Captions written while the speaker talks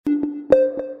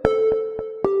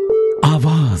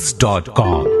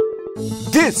Awaaz.com.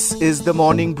 This is the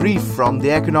morning brief from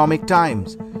the Economic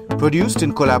Times, produced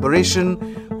in collaboration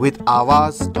with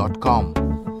Awaaz.com.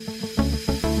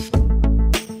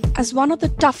 As one of the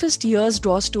toughest years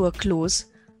draws to a close,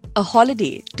 a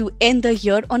holiday to end the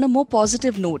year on a more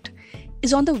positive note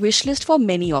is on the wish list for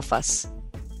many of us.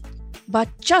 But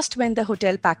just when the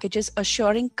hotel packages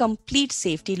assuring complete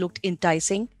safety looked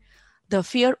enticing, the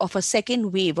fear of a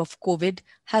second wave of COVID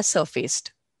has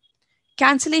surfaced.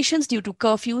 Cancellations due to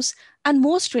curfews and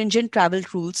more stringent travel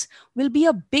rules will be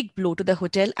a big blow to the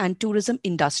hotel and tourism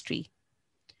industry.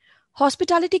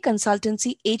 Hospitality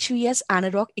consultancy HVS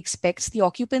Anarock expects the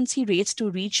occupancy rates to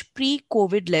reach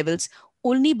pre-COVID levels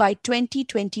only by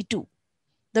 2022.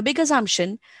 The big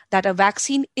assumption that a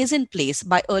vaccine is in place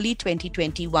by early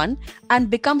 2021 and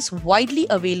becomes widely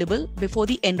available before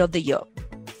the end of the year.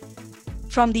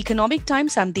 From the Economic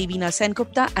Times, I'm Devina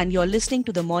Sengupta and you're listening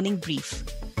to the Morning Brief.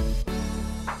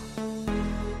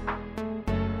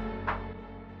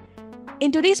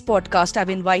 In today's podcast,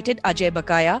 I've invited Ajay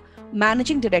Bakaya,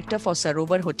 Managing Director for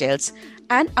Sarovar Hotels,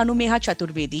 and Anumeha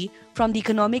Chaturvedi from the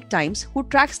Economic Times, who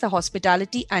tracks the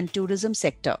hospitality and tourism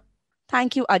sector.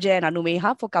 Thank you, Ajay and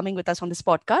Anumeha, for coming with us on this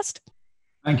podcast.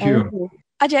 Thank you.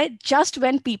 Ajay, just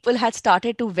when people had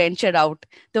started to venture out,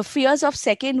 the fears of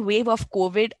second wave of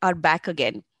COVID are back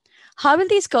again. How will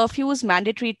these curfews,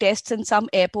 mandatory tests in some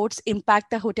airports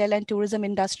impact the hotel and tourism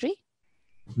industry?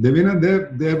 Devina,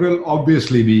 there will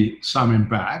obviously be some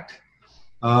impact.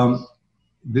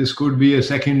 This could be a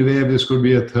second wave, this could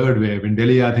be a third wave. In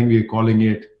Delhi, I think we're calling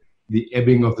it the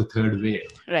ebbing of the third wave.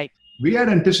 Right. We had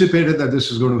anticipated that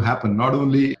this is going to happen, not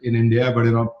only in India, but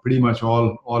in pretty much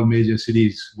all major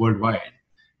cities worldwide.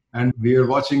 And we are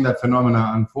watching that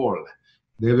phenomena unfold.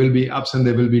 There will be ups and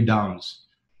there will be downs.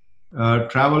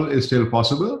 Travel is still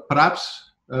possible,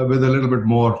 perhaps with a little bit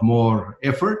more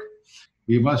effort.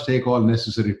 We must take all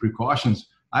necessary precautions.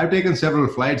 I've taken several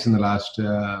flights in the last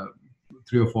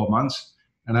 3 or 4 months,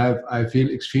 and I feel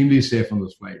extremely safe on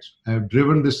those flights. I've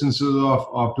driven distances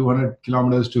of 200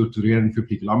 kilometers to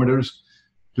 350 kilometers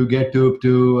to get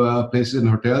to places and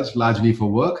hotels, largely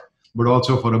for work, but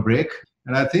also for a break.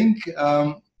 And I think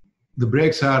the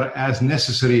breaks are as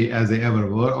necessary as they ever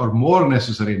were, or more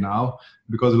necessary now,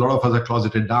 because a lot of us are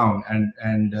closeted down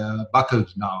and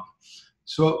buckled down.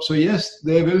 So yes,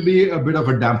 there will be a bit of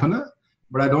a dampener,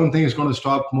 but I don't think it's going to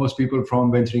stop most people from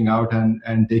venturing out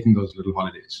and taking those little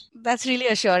holidays. That's really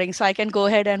assuring. So I can go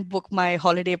ahead and book my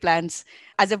holiday plans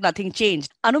as if nothing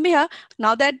changed. Anumeha,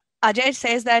 now that Ajay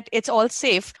says that it's all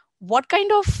safe, what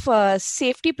kind of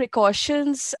safety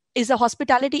precautions is the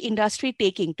hospitality industry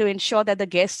taking to ensure that the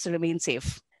guests remain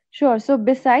safe? Sure. So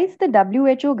besides the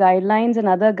WHO guidelines and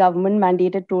other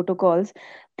government-mandated protocols,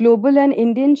 global and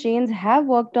Indian chains have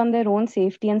worked on their own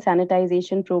safety and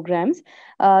sanitization programs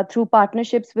through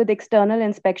partnerships with external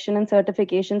inspection and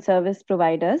certification service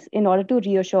providers in order to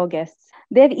reassure guests.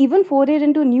 They've even forayed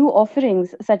into new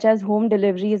offerings such as home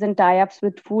deliveries and tie-ups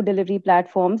with food delivery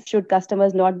platforms should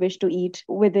customers not wish to eat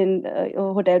within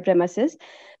hotel premises.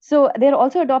 So they're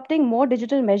also adopting more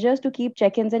digital measures to keep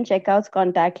check-ins and check-outs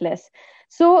contactless.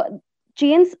 So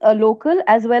chains, local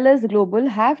as well as global,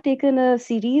 have taken a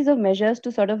series of measures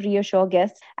to sort of reassure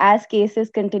guests as cases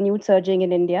continued surging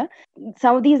in India.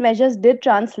 Some of these measures did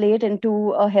translate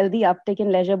into a healthy uptick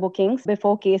in leisure bookings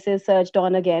before cases surged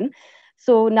on again.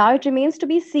 So now it remains to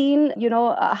be seen,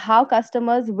 how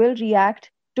customers will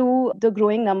react to the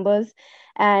growing numbers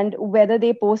and whether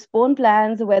they postpone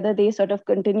plans, whether they sort of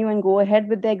continue and go ahead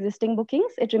with the existing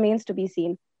bookings. It remains to be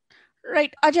seen.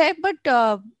 Right, Ajay,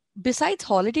 but besides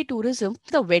holiday tourism,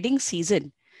 the wedding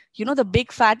season, the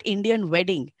big fat Indian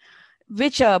wedding,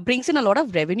 which brings in a lot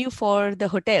of revenue for the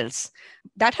hotels,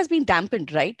 that has been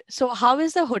dampened, right? So how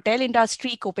is the hotel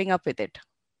industry coping up with it?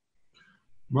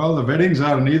 Well, the weddings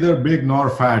are neither big nor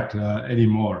fat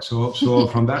anymore. So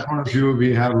from that point of view,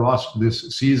 we have lost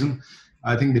this season.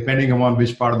 I think depending upon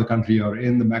which part of the country you're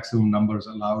in, the maximum numbers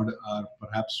allowed are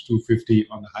perhaps 250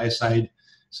 on the high side,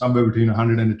 somewhere between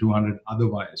 100 and 200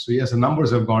 otherwise. So yes, the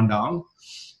numbers have gone down.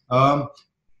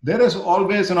 There is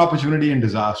always an opportunity in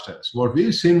disasters. What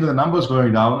we've seen with the numbers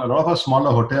going down, a lot of our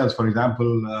smaller hotels, for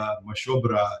example,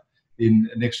 Mashobra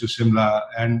next to Simla,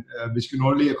 and which can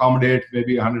only accommodate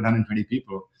maybe 100, 120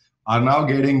 people, are now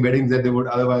getting weddings that they would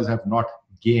otherwise have not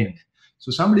gained.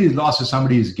 So somebody's loss is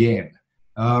somebody's gain.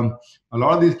 A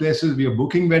lot of these places, we are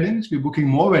booking weddings. We're booking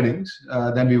more weddings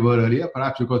than we were earlier,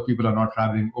 perhaps because people are not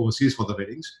traveling overseas for the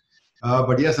weddings.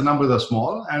 But yes, the numbers are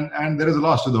small and there is a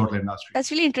loss to the hotel industry. That's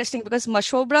really interesting because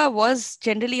Mashobra was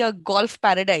generally a golf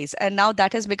paradise and now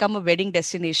that has become a wedding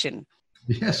destination.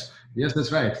 Yes,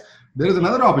 that's right. There is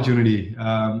another opportunity,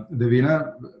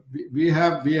 Davina. We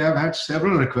have had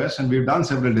several requests and we've done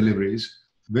several deliveries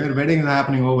where weddings are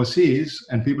happening overseas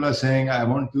and people are saying, I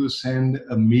want to send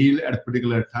a meal at a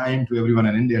particular time to everyone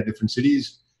in India, different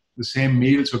cities, the same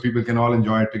meal so people can all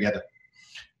enjoy it together.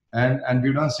 And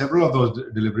we've done several of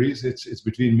those deliveries. It's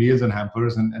between meals and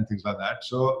hampers and things like that.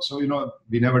 So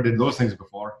we never did those things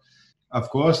before. Of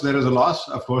course, there is a loss.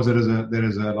 Of course, there is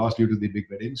a loss due to the big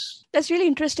weddings. That's really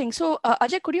interesting. So,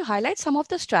 Ajay, could you highlight some of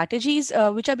the strategies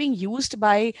which are being used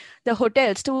by the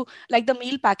hotels to, like the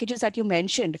meal packages that you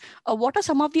mentioned? What are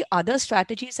some of the other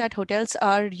strategies that hotels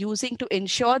are using to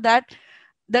ensure that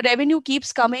the revenue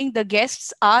keeps coming, the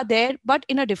guests are there, but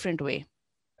in a different way?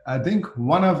 I think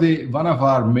one of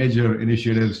our major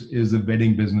initiatives is the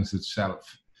wedding business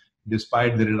itself,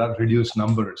 despite the reduced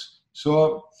numbers.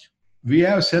 So we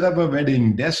have set up a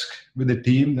wedding desk with a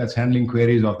team that's handling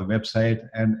queries of the website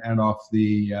and of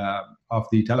the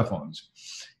telephones.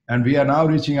 And we are now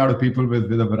reaching out to people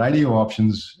with a variety of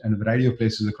options and a variety of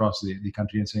places across the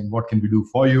country and saying, what can we do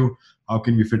for you? How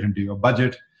can we fit into your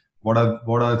budget? What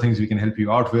are the things we can help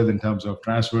you out with in terms of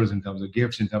transfers, in terms of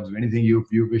gifts, in terms of anything you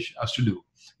wish us to do?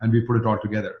 And we put it all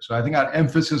together. So I think our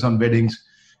emphasis on weddings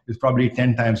is probably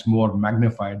 10 times more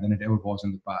magnified than it ever was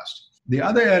in the past. The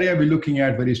other area we're looking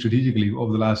at very strategically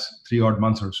over the last 3 odd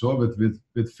months or so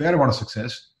with fair amount of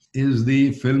success is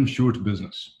the film shoot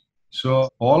business. So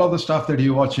all of the stuff that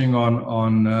you're watching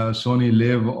on Sony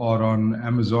Live or on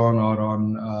Amazon or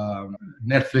on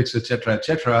Netflix,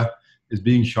 etc., is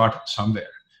being shot somewhere.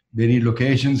 They need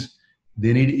locations.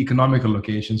 They need economical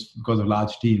locations because of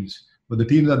large teams. But the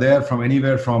teams are there from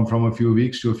anywhere from a few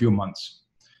weeks to a few months.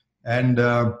 And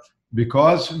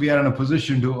because we are in a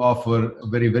position to offer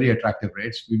very, very attractive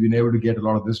rates, we've been able to get a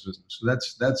lot of this business. So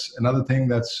that's another thing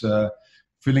that's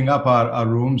filling up our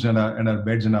rooms and our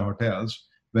beds in our hotels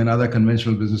when other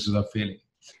conventional businesses are failing.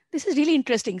 This is really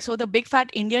interesting. So the big fat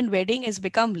Indian wedding has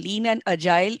become lean and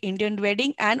agile Indian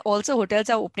wedding, and also hotels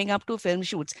are opening up to film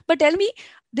shoots. But tell me,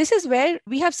 this is where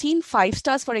we have seen 5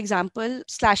 stars, for example,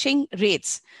 slashing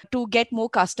rates to get more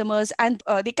customers, and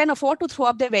they can afford to throw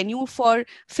up their venue for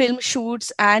film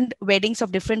shoots and weddings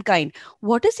of different kind.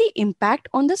 What is the impact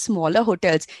on the smaller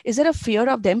hotels? Is there a fear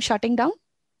of them shutting down?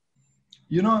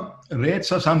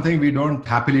 Rates are something we don't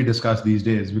happily discuss these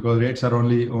days because rates are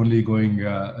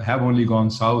have only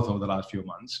gone south over the last few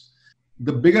months.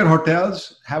 The bigger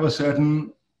hotels have a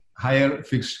certain higher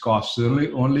fixed costs,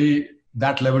 only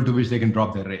that level to which they can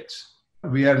drop their rates.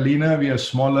 We are leaner, we are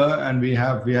smaller, and we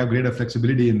have greater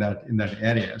flexibility in that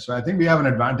area. So I think we have an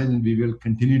advantage, and we will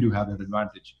continue to have that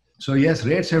advantage. So yes,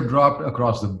 rates have dropped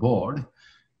across the board.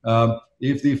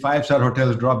 If the 5-star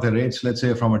hotels drop their rates, let's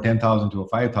say from a 10,000 to a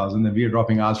 5,000, then we are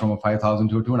dropping ours from a 5,000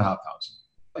 to a 2,500.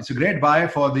 It's a great buy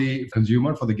for the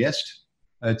consumer, for the guest.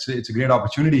 It's a great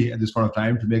opportunity at this point of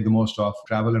time to make the most of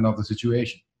travel and of the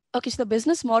situation. Okay, so the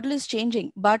business model is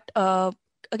changing, but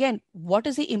again, what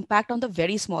is the impact on the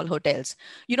very small hotels,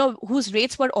 whose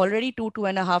rates were already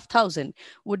 2,500?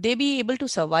 Would they be able to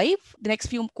survive the next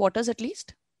few quarters at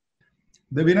least?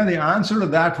 The answer to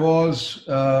that was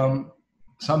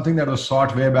something that was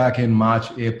sought way back in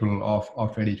March, April of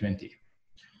 2020.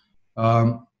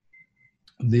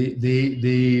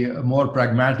 The more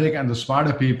pragmatic and the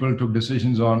smarter people took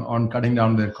decisions on cutting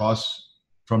down their costs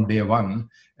from day one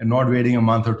and not waiting a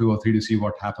month or 2 or 3 to see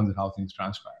what happens and how things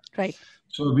transpire. Right.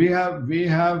 So we have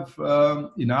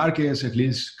in our case at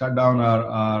least cut down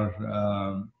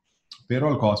our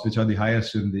payroll costs, which are the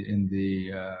highest in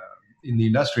the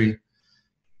industry,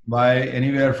 by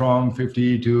anywhere from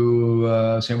 50 to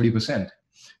 70%,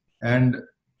 and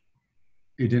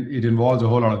it involves a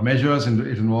whole lot of measures, and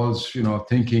it involves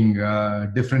thinking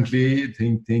differently,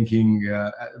 thinking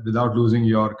without losing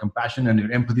your compassion and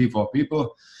your empathy for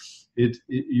people.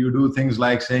 You do things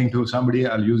like saying to somebody,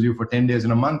 "I'll use you for 10 days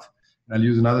in a month, and I'll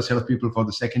use another set of people for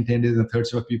the second 10 days, and third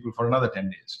set of people for another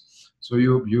 10 days." So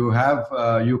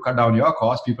you cut down your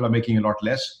costs. People are making a lot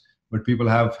less, but people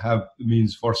have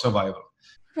means for survival.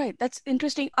 Right. That's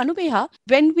interesting. Anupeha,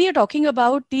 when we are talking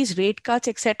about these rate cuts,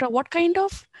 etc., what kind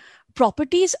of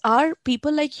properties are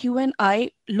people like you and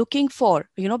I looking for?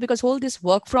 Because all this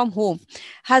work from home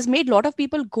has made a lot of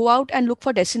people go out and look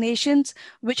for destinations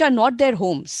which are not their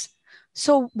homes.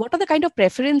 So what are the kind of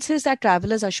preferences that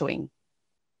travelers are showing?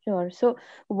 Sure. So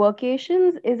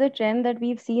workations is a trend that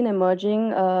we've seen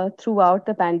emerging throughout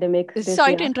the pandemic.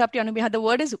 Sorry to interrupt you, Anupeha. The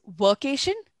word is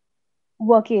workation?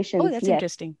 Workations. Oh, that's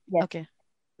interesting. Yes. Okay.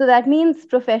 So that means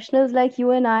professionals like you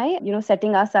and I,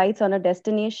 setting our sights on a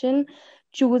destination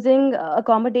choosing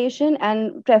accommodation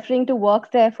and preferring to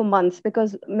work there for months,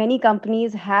 because many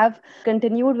companies have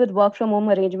continued with work from home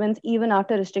arrangements even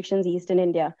after restrictions eased in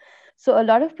India. So a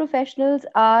lot of professionals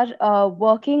are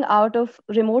working out of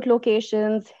remote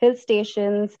locations, hill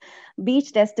stations,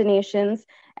 beach destinations,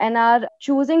 and are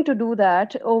choosing to do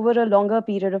that over a longer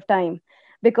period of time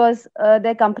because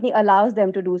their company allows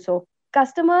them to do so.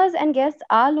 Customers and guests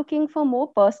are looking for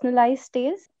more personalized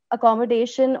stays,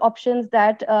 accommodation options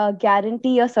that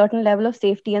guarantee a certain level of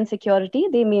safety and security.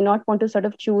 They may not want to sort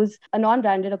of choose a non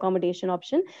branded accommodation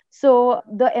option. So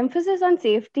the emphasis on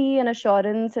safety and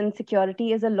assurance and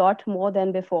security is a lot more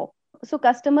than before. So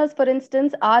customers, for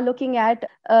instance, are looking at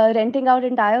renting out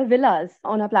entire villas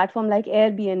on a platform like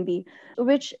Airbnb,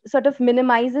 which sort of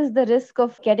minimizes the risk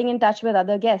of getting in touch with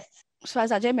other guests. So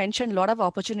as Ajay mentioned, a lot of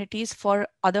opportunities for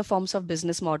other forms of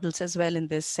business models as well in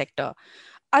this sector.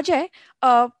 Ajay,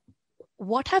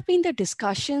 what have been the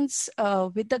discussions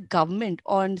with the government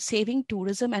on saving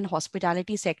tourism and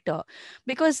hospitality sector?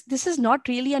 Because this is not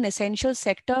really an essential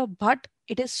sector, but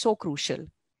it is so crucial.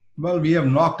 Well, we have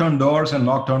knocked on doors and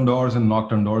knocked on doors and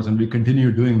knocked on doors, and we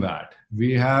continue doing that.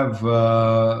 We have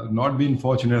not been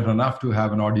fortunate enough to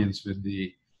have an audience with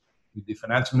the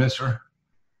finance minister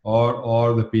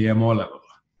or the PMO level.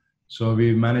 So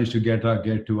we managed to get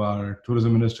to our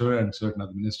tourism minister and certain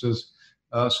other ministers.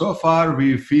 So far,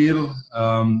 we feel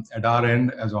at our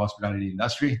end as a hospitality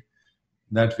industry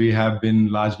that we have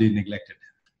been largely neglected.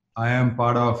 I am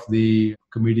part of the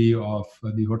committee of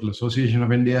the Hotel Association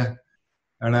of India,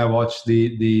 and I watch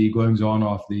the goings on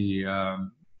of the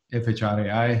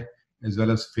FHRAI as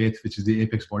well as FAITH, which is the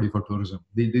apex body for tourism.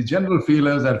 The general feel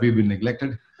is that we've been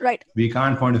neglected. Right. We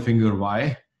can't point a finger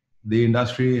why. The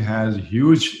industry has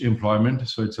huge employment,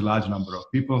 so it's a large number of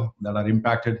people that are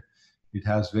impacted. It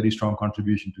has very strong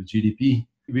contribution to GDP.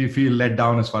 We feel let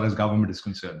down as far as government is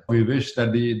concerned. We wish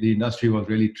that the industry was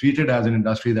really treated as an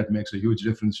industry that makes a huge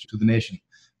difference to the nation.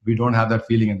 We don't have that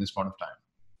feeling at this point of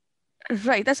time.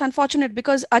 Right. That's unfortunate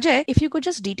because, Ajay, if you could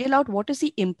just detail out what is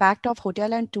the impact of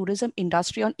hotel and tourism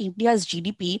industry on India's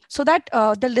GDP so that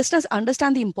the listeners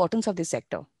understand the importance of this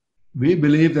sector. We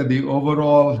believe that the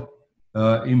overall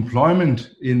employment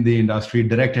in the industry,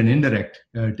 direct and indirect,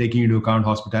 taking into account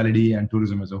hospitality and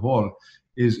tourism as a whole,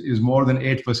 is more than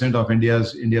 8% of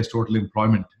India's total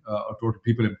employment or total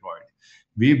people employed.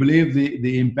 We believe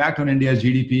the impact on India's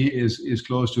GDP is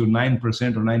close to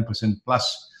 9% or 9%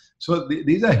 plus. So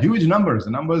these are huge numbers.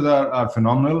 The numbers are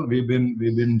phenomenal. We've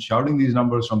been shouting these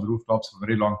numbers from the rooftops for a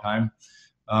very long time.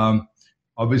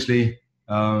 Obviously,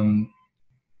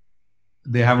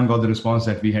 they haven't got the response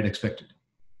that we had expected.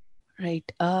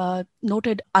 Right.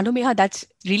 Noted. Anumeha, that's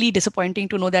really disappointing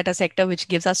to know that a sector which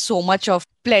gives us so much of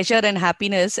pleasure and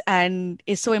happiness and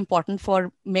is so important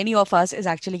for many of us is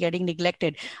actually getting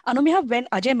neglected. Anumeha, when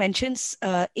Ajay mentions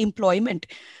employment,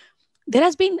 there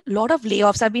has been a lot of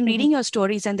layoffs. I've been reading your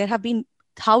stories and there have been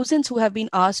thousands who have been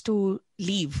asked to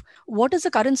leave. What is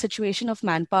the current situation of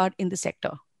manpower in the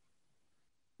sector?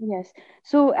 Yes.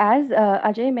 So as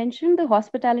Ajay mentioned, the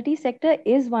hospitality sector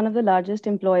is one of the largest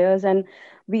employers, and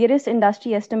various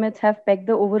industry estimates have pegged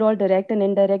the overall direct and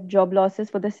indirect job losses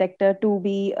for the sector to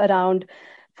be around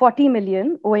 40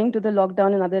 million owing to the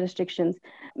lockdown and other restrictions.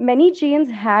 Many chains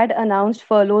had announced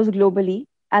furloughs globally,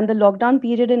 and the lockdown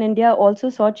period in India also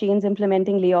saw chains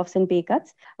implementing layoffs and pay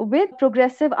cuts. With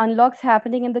progressive unlocks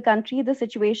happening in the country, the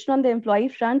situation on the employee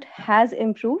front has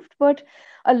improved, but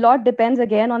a lot depends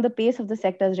again on the pace of the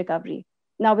sector's recovery.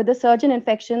 Now, with the surge in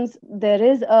infections, there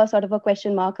is a sort of a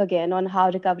question mark again on how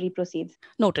recovery proceeds.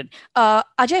 Noted.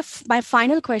 Ajay, my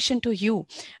final question to you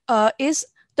is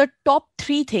the top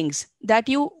 3 things that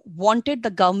you wanted the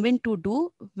government to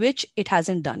do, which it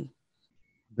hasn't done.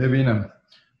 Devina,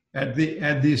 at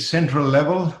the central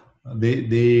level,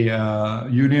 the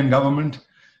union government,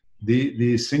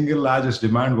 the single largest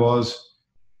demand was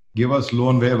give us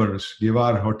loan waivers, give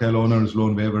our hotel owners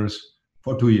loan waivers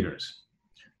for 2 years,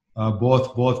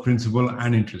 both principal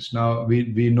and interest. Now,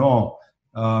 we know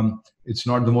it's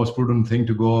not the most prudent thing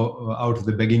to go out of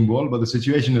the begging bowl, but the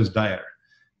situation is dire.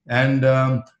 And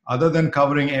other than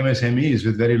covering MSMEs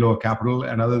with very low capital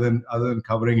and other than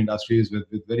covering industries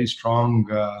with very strong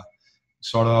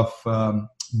sort of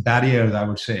barriers, I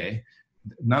would say,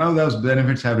 none of those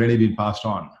benefits have really been passed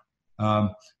on.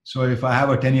 So if I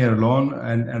have a 10-year loan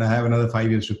and I have another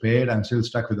 5 years to pay it, I'm still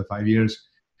stuck with the 5 years.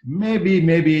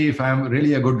 Maybe if I'm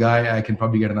really a good guy, I can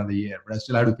probably get another year, but I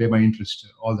still have to pay my interest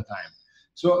all the time.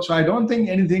 So I don't think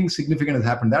anything significant has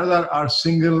happened. That was our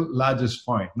single largest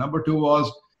point. Number 2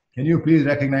 was, can you please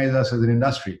recognize us as an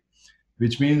industry?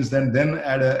 Which means then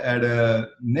at a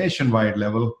nationwide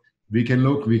level, we can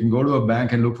go to a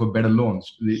bank and look for better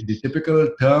loans. The typical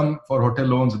term for hotel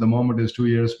loans at the moment is 2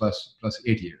 years plus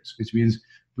 8 years, which means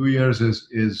 2 years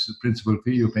is principal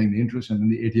fee, you're paying the interest, and then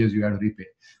the 8 years you have to repay.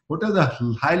 Hotels are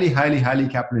highly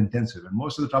capital intensive, and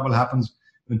most of the trouble happens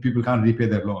when people can't repay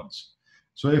their loans.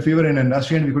 So if we were in an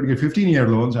industry and we could get 15-year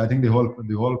loans, I think the whole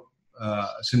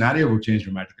scenario would change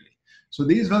dramatically. So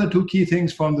these were the two key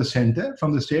things from the center.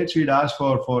 From the states, we'd asked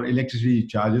for electricity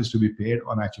charges to be paid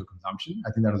on actual consumption.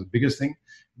 I think that was the biggest thing.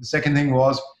 The second thing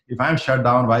was, if I'm shut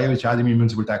down, why are you charging me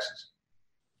municipal taxes?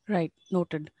 Right,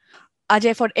 noted.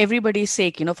 Ajay, for everybody's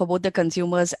sake, for both the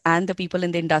consumers and the people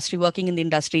in the industry, working in the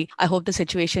industry, I hope the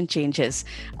situation changes.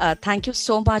 Thank you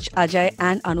so much, Ajay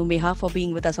and Anumeha, for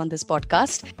being with us on this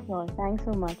podcast. Sure, thanks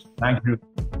so much. Thank you.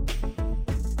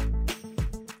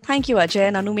 Thank you, Ajay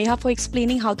and Anumeha, for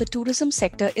explaining how the tourism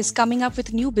sector is coming up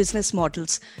with new business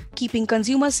models, keeping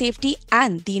consumer safety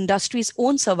and the industry's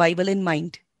own survival in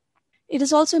mind. It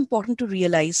is also important to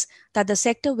realize that the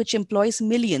sector, which employs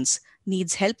millions,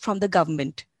 needs help from the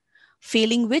government,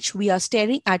 failing which we are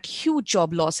staring at huge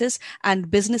job losses and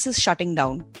businesses shutting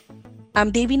down.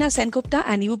 I'm Devina Sengupta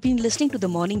and you've been listening to The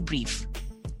Morning Brief.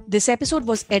 This episode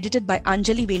was edited by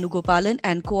Anjali Venugopalan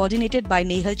and coordinated by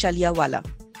Nehal Chaliawala.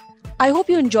 I hope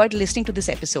you enjoyed listening to this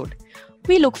episode.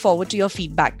 We look forward to your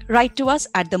feedback. Write to us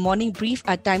at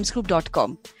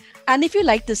themorningbrief@timesgroup.com. And if you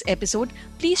like this episode,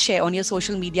 please share on your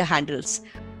social media handles.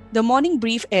 The Morning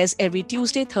Brief airs every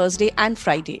Tuesday, Thursday and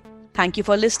Friday. Thank you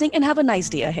for listening and have a nice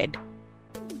day ahead.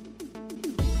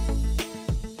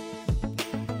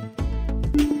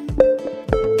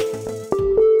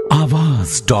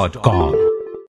 Avaz.com